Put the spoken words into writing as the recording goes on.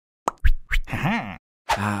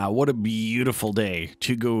What a beautiful day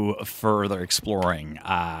to go further exploring.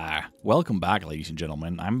 Welcome back, ladies and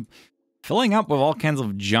gentlemen. I'm filling up with all kinds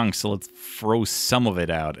of junk, so let's throw some of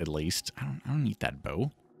it out at least. I don't need that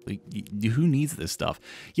bow. Like, who needs this stuff?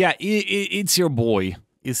 Yeah, it's your boy.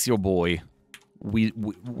 It's your boy,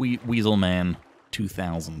 Weaselman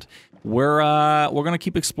 2000. We're gonna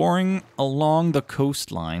keep exploring along the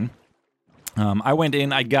coastline. I went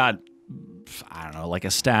in. I got, I don't know, like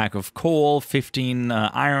a stack of coal, 15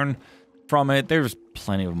 iron from it. There's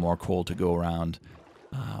plenty of more coal to go around.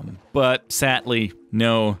 But sadly,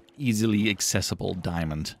 no easily accessible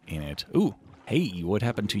diamond in it. Ooh, hey, what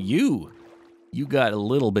happened to you? You got a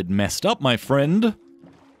little bit messed up, my friend.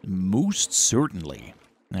 Most certainly.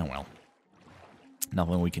 Oh well.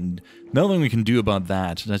 Nothing we can do about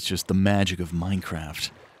that. That's just the magic of Minecraft.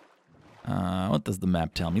 What does the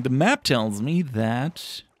map tell me? The map tells me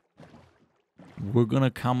that we're gonna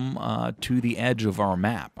come to the edge of our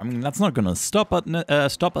map. I mean, that's not gonna stop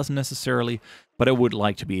us necessarily, but I would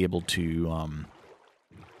like to be able to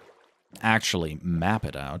actually map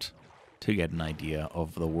it out to get an idea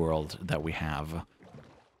of the world that we have.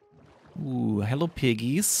 Ooh, hello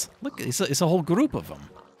piggies. Look, it's a whole group of them.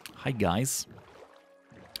 Hi guys.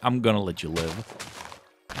 I'm gonna let you live.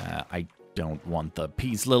 I don't want the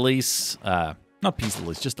peace lilies. Not peace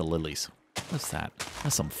lilies, just the lilies. What's that?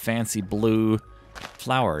 That's some fancy blue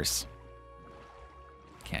flowers.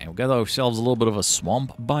 Okay, we got ourselves a little bit of a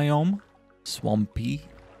swamp biome. Swampy.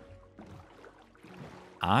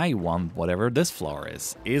 I want whatever this flower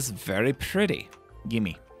is. It's very pretty.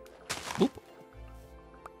 Gimme. Boop.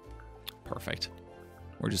 Perfect.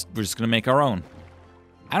 We're just gonna make our own.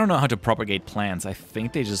 I don't know how to propagate plants. I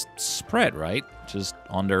think they just spread, right? Just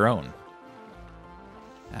on their own.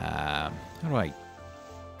 How do I...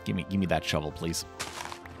 Give me that shovel, please.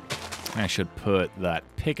 I should put that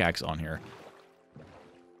pickaxe on here.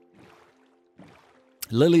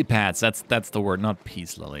 Lily pads, that's the word, not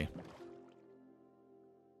peace lily.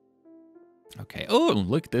 Okay, oh,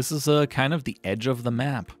 look, this is kind of the edge of the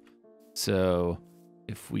map. So,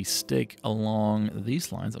 if we stick along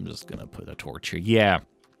these lines, I'm just gonna put a torch here. Yeah,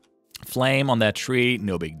 flame on that tree,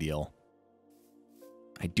 no big deal.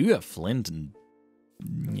 I do have flint and...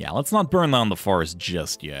 Yeah, let's not burn down the forest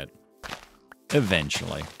just yet.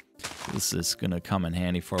 Eventually. This is gonna come in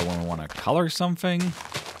handy for when we want to color something,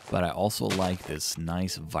 but I also like this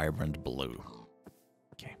nice vibrant blue.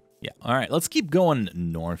 Okay, yeah, alright, let's keep going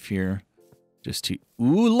north here. Just to...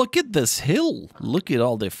 Ooh, look at this hill! Look at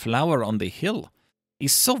all the flower on the hill.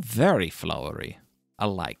 It's so very flowery. I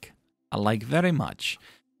like very much.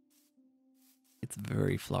 It's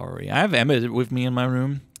very flowery. I have Emmett with me in my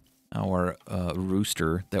room. Our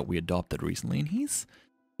rooster that we adopted recently, and he's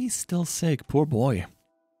still sick. Poor boy.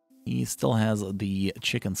 He still has the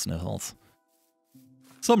chicken sniffles.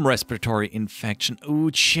 Some respiratory infection. Ooh,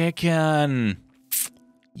 chicken!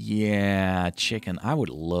 Yeah, chicken. I would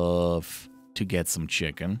love to get some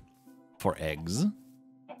chicken for eggs.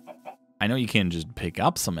 I know you can just pick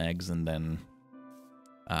up some eggs and then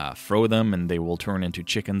throw them and they will turn into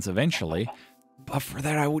chickens eventually. But for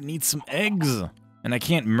that, I would need some eggs. And I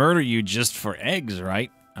can't murder you just for eggs,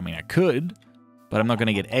 right? I mean, I could, but I'm not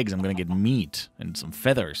gonna get eggs. I'm gonna get meat and some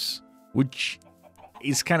feathers, which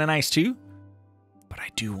is kind of nice too. But I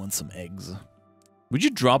do want some eggs. Would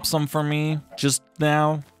you drop some for me just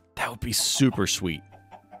now? That would be super sweet.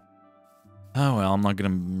 Oh, well, I'm not gonna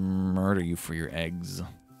murder you for your eggs.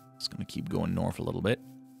 Just gonna keep going north a little bit.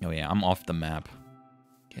 Oh yeah, I'm off the map.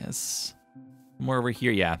 Guess somewhere over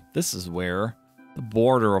here. Yeah, this is where the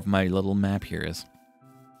border of my little map here is.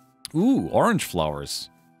 Ooh, orange flowers.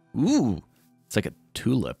 Ooh, it's like a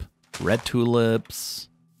tulip. Red tulips.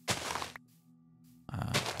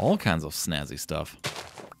 All kinds of snazzy stuff.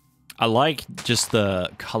 I like just the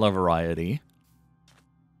color variety.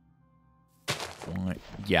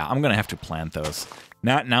 Yeah, I'm gonna have to plant those.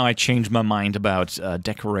 Now I changed my mind about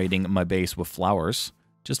decorating my base with flowers.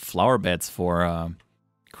 Just flower beds for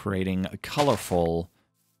creating colorful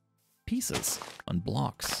pieces on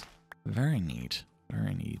blocks. Very neat.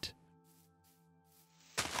 Very neat.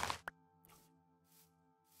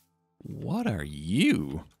 What are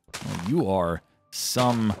you? Well, you are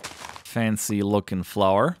some fancy looking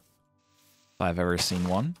flower, if I've ever seen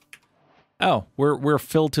one. Oh, we're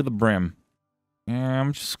filled to the brim. Yeah,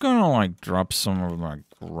 I'm just gonna like drop some of my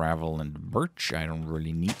gravel and birch. I don't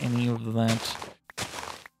really need any of that.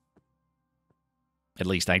 At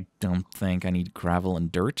least I don't think I need gravel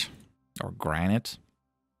and dirt. Or granite.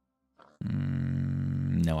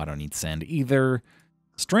 No, I don't need sand either.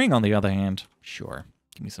 String, on the other hand, sure.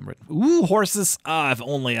 Give me some red. Ooh, horses! Ah, if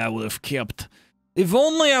only I would have kept If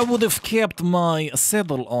only I would have kept my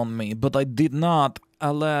saddle on me, but I did not,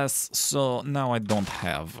 alas, so now I don't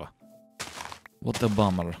have. What a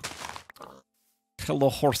bummer. Hello,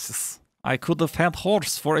 horses. I could have had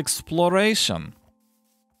horse for exploration.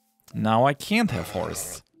 Now I can't have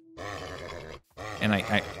horse. And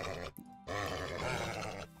I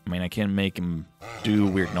mean, I can make him do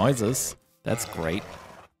weird noises. That's great.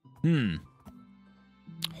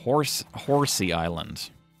 Horsey Island.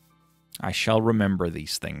 I shall remember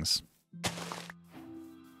these things.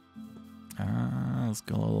 Let's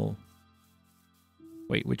go a little...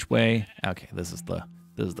 Wait, which way? Okay, this is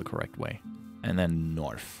the correct way. And then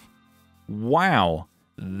north. Wow,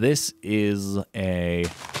 this is a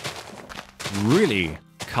really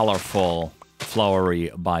colorful,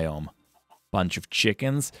 flowery biome. Bunch of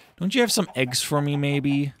chickens. Don't you have some eggs for me,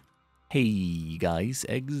 maybe? Hey, guys,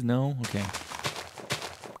 eggs? No? Okay.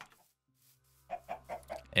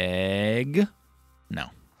 Egg? No.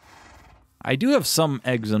 I do have some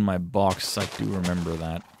eggs in my box. I do remember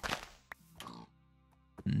that.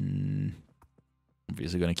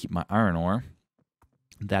 Obviously going to keep my iron ore.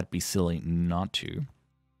 That'd be silly not to.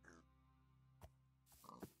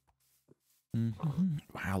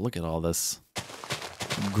 Wow, look at all this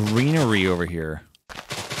greenery over here.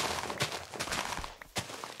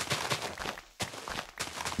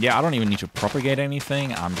 Yeah, I don't even need to propagate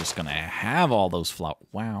anything. I'm just gonna have all those flowers.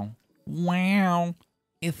 Wow. Wow.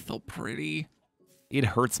 It's so pretty. It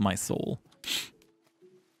hurts my soul.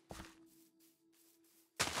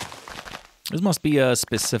 This must be a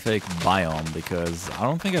specific biome because I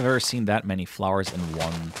don't think I've ever seen that many flowers in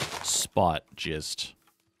one spot just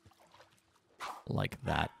like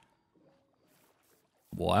that.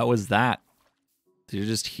 What was that? Did you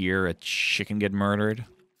just hear a chicken get murdered?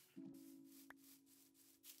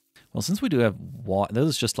 Well, since we do have water, this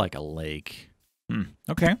is just like a lake.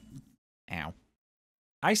 Okay. Ow.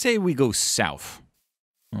 I say we go south.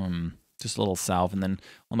 Just a little south, and then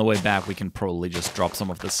on the way back, we can probably just drop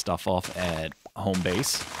some of this stuff off at home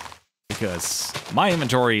base. Because my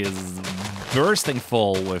inventory is bursting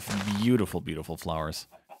full with beautiful, beautiful flowers.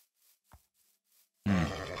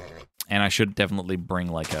 And I should definitely bring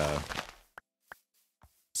like a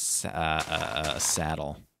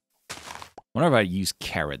saddle. I wonder if I use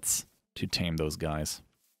carrots to tame those guys.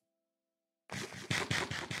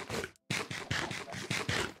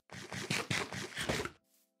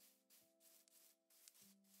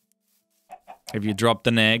 Have you dropped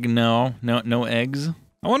an egg? No, no eggs.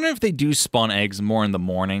 I wonder if they do spawn eggs more in the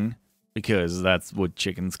morning, because that's what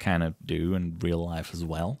chickens kind of do in real life as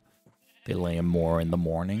well. They lay them more in the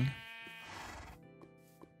morning.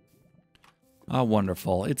 Oh,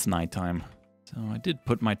 wonderful. It's nighttime. So I did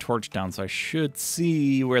put my torch down, so I should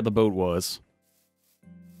see where the boat was.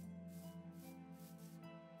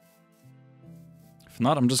 If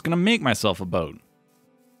not, I'm just gonna make myself a boat.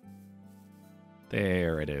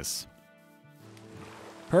 There it is.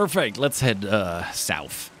 Perfect. Let's head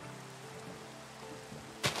south.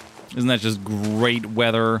 Isn't that just great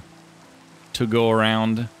weather to go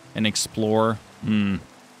around and explore? All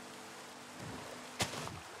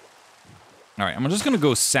right, I'm just gonna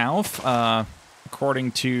go south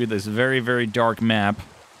according to this very, very dark map,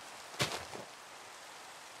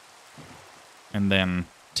 and then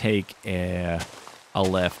take a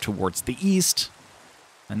left towards the east,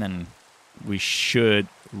 and then we should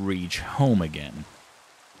reach home again.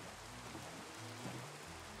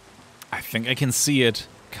 I think I can see it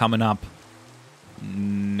coming up.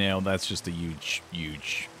 No, that's just a huge,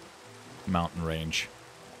 huge mountain range.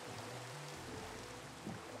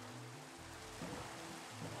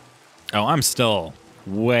 Oh, I'm still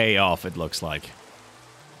way off, it looks like.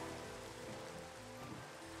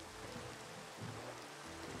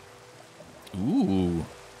 Ooh,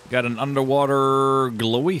 got an underwater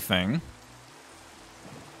glowy thing.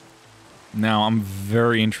 Now, I'm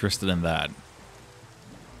very interested in that.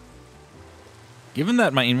 Given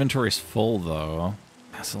that my inventory is full, though,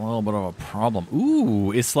 that's a little bit of a problem.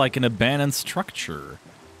 Ooh, it's like an abandoned structure.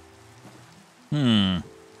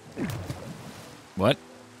 What?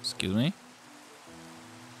 Excuse me?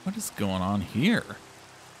 What is going on here?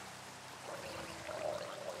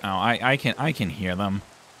 Oh, I can hear them.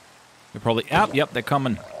 They're probably... Yep, they're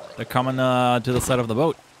coming. They're coming to the side of the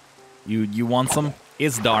boat. You want some?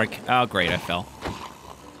 It's dark. Oh, great, I fell.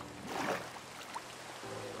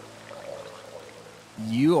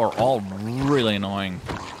 You are all really annoying.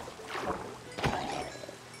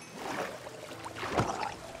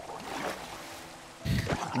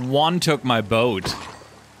 One took my boat.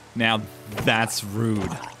 Now that's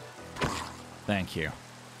rude. Thank you.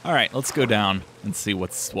 All right, let's go down and see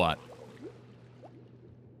what's what.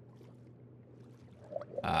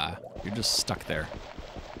 You're just stuck there.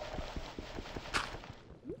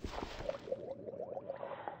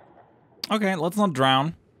 Okay, let's not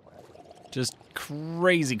drown. Just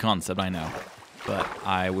crazy concept, I know. But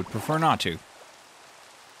I would prefer not to.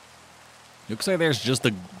 Looks like there's just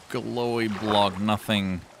a glowy block,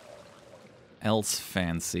 nothing else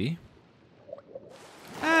fancy.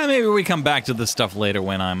 Maybe we come back to this stuff later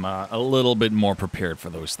when I'm a little bit more prepared for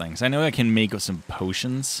those things. I know I can make some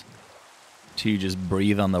potions to just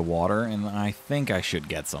breathe on the water, and I think I should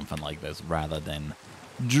get something like this rather than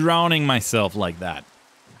drowning myself like that.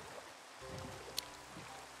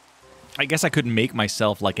 I guess I could make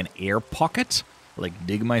myself like an air pocket, like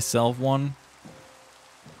dig myself one.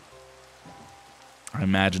 I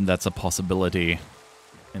imagine that's a possibility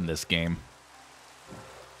in this game.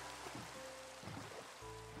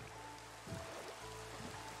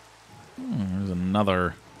 There's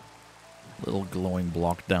another little glowing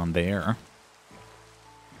block down there.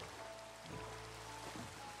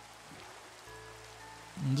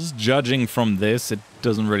 Just judging from this, it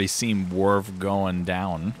doesn't really seem worth going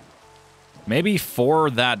down. Maybe for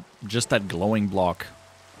that, just that glowing block,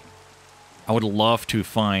 I would love to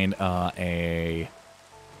find a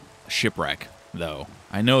shipwreck, though.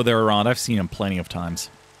 I know they're around. I've seen them plenty of times.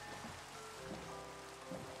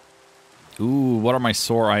 Ooh, what are my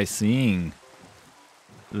sore eyes seeing?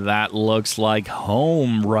 That looks like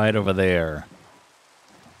home right over there.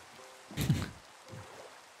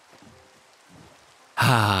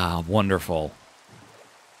 Ah, wonderful.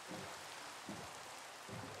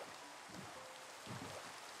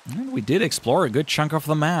 And we did explore a good chunk of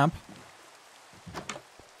the map.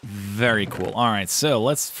 Very cool. All right, so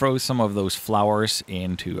let's throw some of those flowers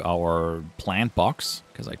into our plant box,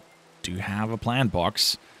 because I do have a plant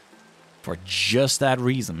box for just that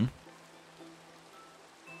reason.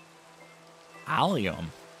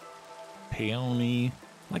 Allium. Peony.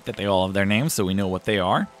 I like that they all have their names, so we know what they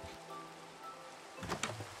are.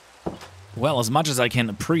 Well, as much as I can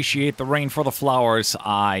appreciate the rain for the flowers,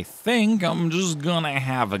 I think I'm just gonna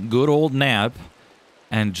have a good old nap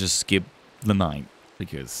and just skip the night,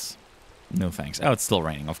 because no thanks. Oh, it's still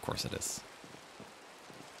raining. Of course it is.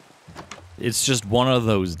 It's just one of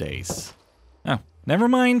those days. Oh, never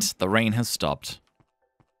mind. The rain has stopped.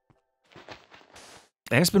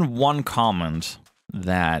 There's been one comment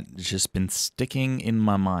that just been sticking in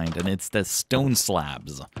my mind, and it's the stone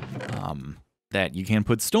slabs. That you can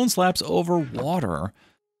put stone slabs over water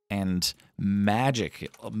and magically,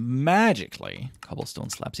 cobblestone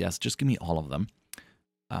slabs, yes, just give me all of them.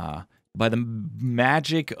 By the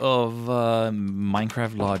magic of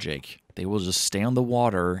Minecraft logic, they will just stay on the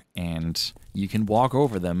water and you can walk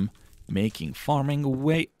over them, making farming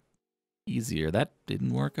way easier. That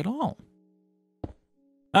didn't work at all.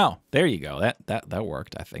 Oh, there you go. That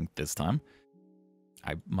worked, I think, this time.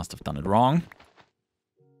 I must have done it wrong.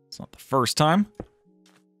 It's not the first time.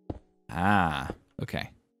 Ah, okay.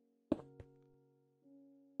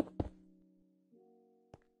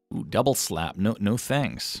 Ooh, double slab. No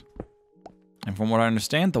thanks. And from what I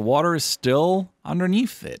understand, the water is still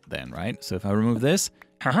underneath it then, right? So if I remove this,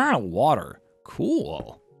 haha, water.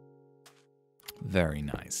 Cool. Very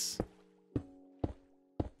nice.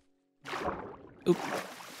 Oop.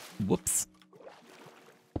 Whoops.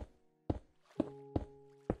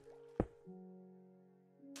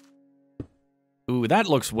 Ooh, that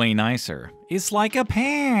looks way nicer. It's like a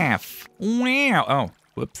path. Wow. Oh,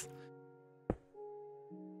 whoops.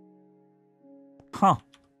 Huh.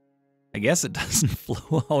 I guess it doesn't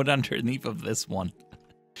flow out underneath of this one.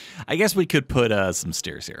 I guess we could put some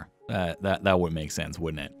stairs here. That would make sense,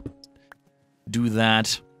 wouldn't it? Do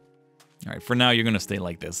that. All right, for now, you're going to stay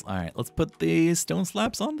like this. All right, let's put the stone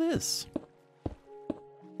slabs on this.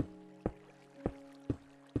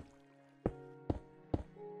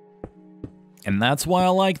 And that's why I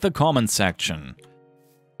like the comment section.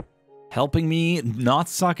 Helping me not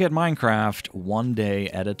suck at Minecraft one day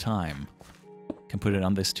at a time. Can put it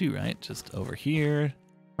on this too, right? Just over here.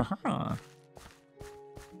 Haha.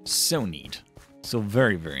 So neat. So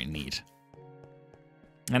very, very neat.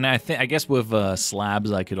 And I guess with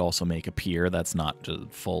slabs, I could also make a pier that's not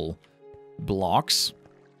just full blocks.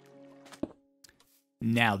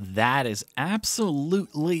 Now that is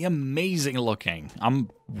absolutely amazing looking. I'm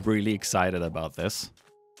really excited about this.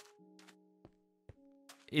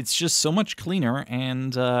 It's just so much cleaner,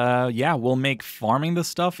 and yeah, we'll make farming this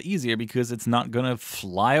stuff easier because it's not gonna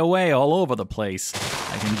fly away all over the place.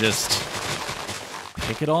 I can just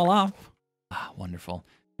pick it all up. Ah, wonderful.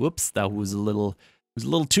 Whoops, that was a little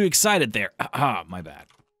too excited there. Ah, my bad.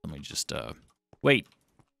 Let me just wait.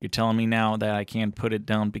 You're telling me now that I can't put it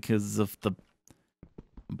down because of the...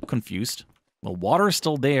 I'm confused. Well, water is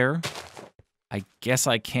still there. I guess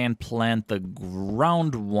I can plant the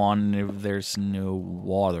ground one if there's no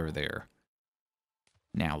water there.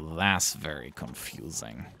 Now that's very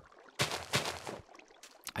confusing.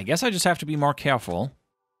 I guess I just have to be more careful.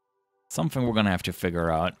 Something we're gonna have to figure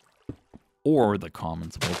out. Or the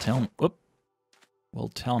comments will tell me. Whoop. Will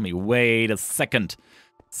tell me, wait a second.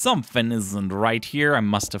 Something isn't right here. I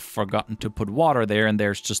must have forgotten to put water there, and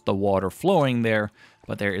there's just the water flowing there,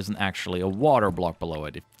 but there isn't actually a water block below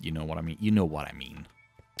it, if you know what I mean. You know what I mean.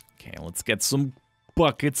 Okay, let's get some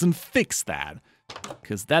buckets and fix that,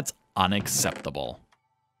 because that's unacceptable.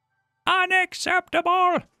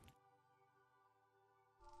 Unacceptable!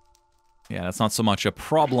 Yeah, that's not so much a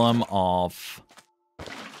problem of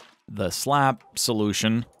the slab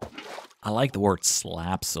solution. I like the word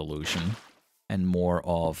slab solution, and more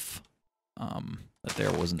of that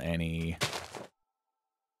there wasn't any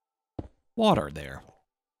water there.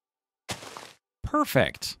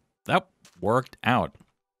 Perfect. That worked out.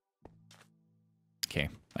 Okay,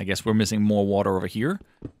 I guess we're missing more water over here.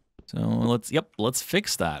 So let's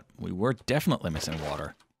fix that. We were definitely missing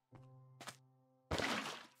water.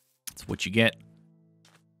 That's what you get.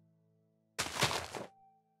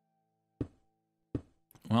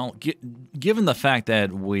 Well, given the fact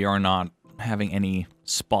that we are not having any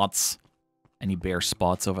spots, any bare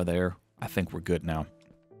spots over there, I think we're good now.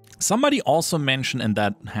 Somebody also mentioned, and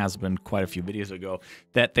that has been quite a few videos ago,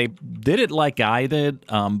 that they did it like I did,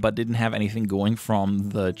 but didn't have anything going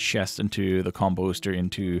from the chest into the composter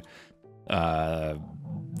into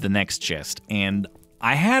the next chest. And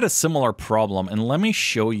I had a similar problem, and let me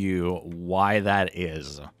show you why that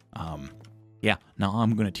is. Yeah, now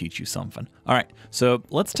I'm going to teach you something. All right, so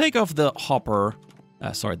let's take off the hopper,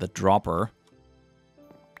 sorry, the dropper.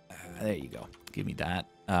 There you go. Give me that.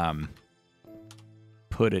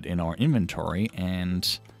 Put it in our inventory,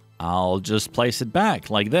 and I'll just place it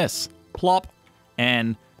back like this. Plop.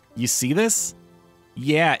 And you see this?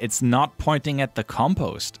 Yeah, it's not pointing at the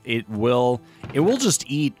compost. It will just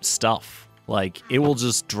eat stuff. Like, it will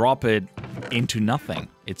just drop it into nothing.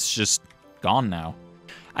 It's just gone now.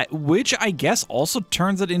 Which I guess also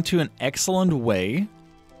turns it into an excellent way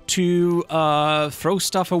to throw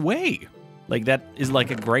stuff away. Like, that is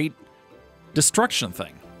like a great destruction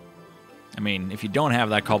thing. I mean, if you don't have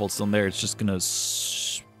that cobblestone there, it's just gonna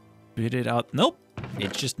spit it out. Nope,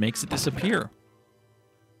 it just makes it disappear.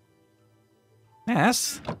 Yeah,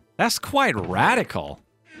 that's quite radical.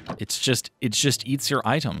 It just eats your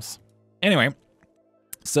items. Anyway,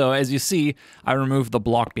 so as you see, I removed the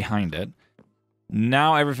block behind it.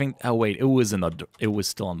 Now everything. Oh wait, it was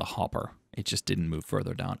still in the hopper. It just didn't move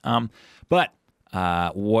further down. But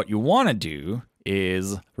what you want to do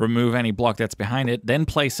is remove any block that's behind it, then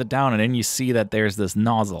place it down, and then you see that there's this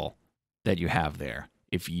nozzle that you have there.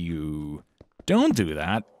 If you don't do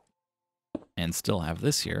that, and still have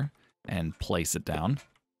this here, and place it down.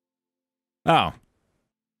 Oh.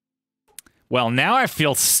 Well, now I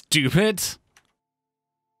feel stupid.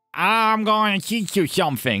 I'm going to teach you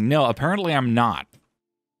something. No, apparently I'm not.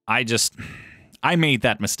 I made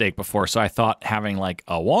that mistake before, so I thought having like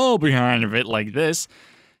a wall behind of it like this.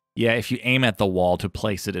 Yeah, if you aim at the wall to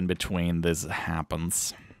place it in between, this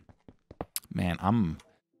happens. Man, I'm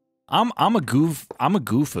a goofus.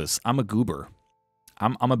 I'm a goober.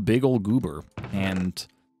 I'm a big old goober. And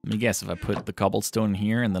let me guess, if I put the cobblestone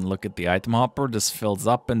here and then look at the item hopper, this fills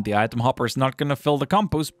up, and the item hopper is not gonna fill the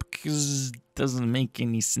compost because it doesn't make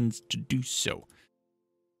any sense to do so.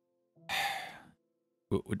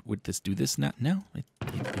 Would this do this now? No,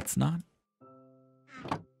 it's not.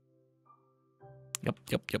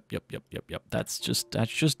 Yep. That's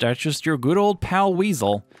just your good old pal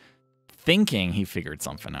Weasel thinking he figured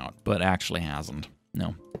something out, but actually hasn't.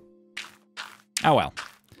 No. Oh well.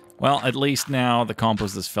 Well, at least now the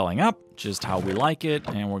compost is filling up, just how we like it,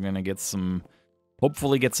 and we're gonna get some,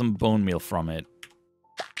 hopefully get some bone meal from it.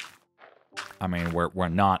 I mean, we're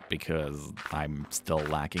not, because I'm still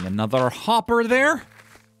lacking another hopper there.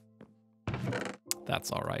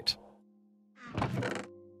 That's all right.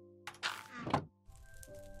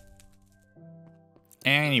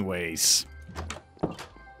 Anyways,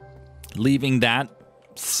 leaving that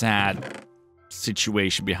sad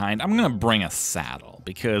situation behind, I'm gonna bring a saddle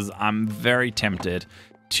because I'm very tempted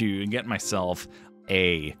to get myself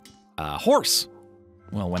a horse.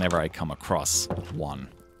 Well, whenever I come across one,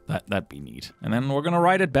 that'd be neat. And then we're gonna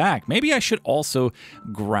ride it back. Maybe I should also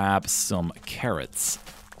grab some carrots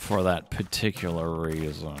for that particular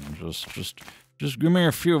reason. Just give me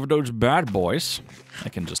a few of those bad boys. I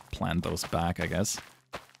can just plant those back, I guess.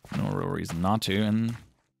 No real reason not to. And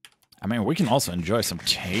I mean, we can also enjoy some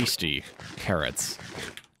tasty carrots.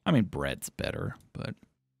 I mean, bread's better, but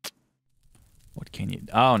what can you...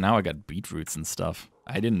 Oh, now I got beetroots and stuff.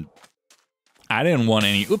 I didn't want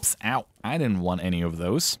any... Oops, ow. I didn't want any of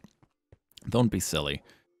those. Don't be silly.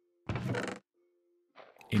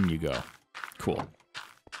 In you go. Cool.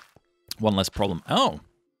 One less problem. Oh,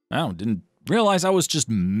 didn't realize I was just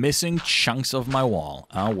missing chunks of my wall.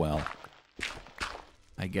 Oh, well.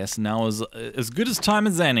 I guess now is as good as time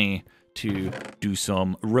as any to do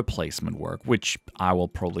some replacement work, which I will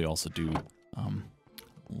probably also do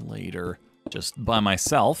later just by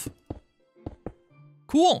myself.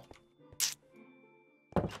 Cool.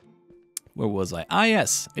 Where was I? Ah,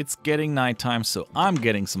 yes, it's getting nighttime, so I'm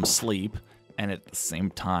getting some sleep. And at the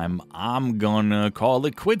same time, I'm gonna call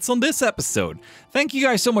it quits on this episode. Thank you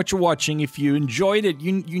guys so much for watching. If you enjoyed it,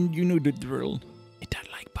 you know the drill. Hit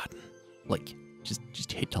that like button. Like,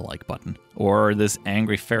 just hit the like button. Or this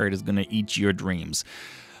angry ferret is gonna eat your dreams.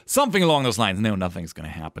 Something along those lines. No, nothing's gonna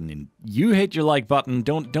happen. And you hit your like button.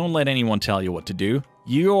 Don't let anyone tell you what to do.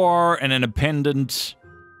 You are an independent...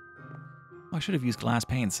 I should have used glass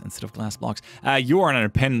panes instead of glass blocks. You are an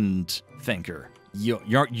independent thinker.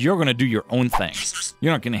 You're gonna do your own thing.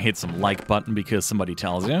 You're not gonna hit some like button because somebody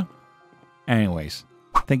tells you. Anyways,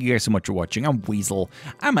 thank you guys so much for watching. I'm Weasel.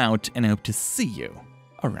 I'm out, and I hope to see you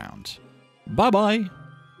around. Bye-bye.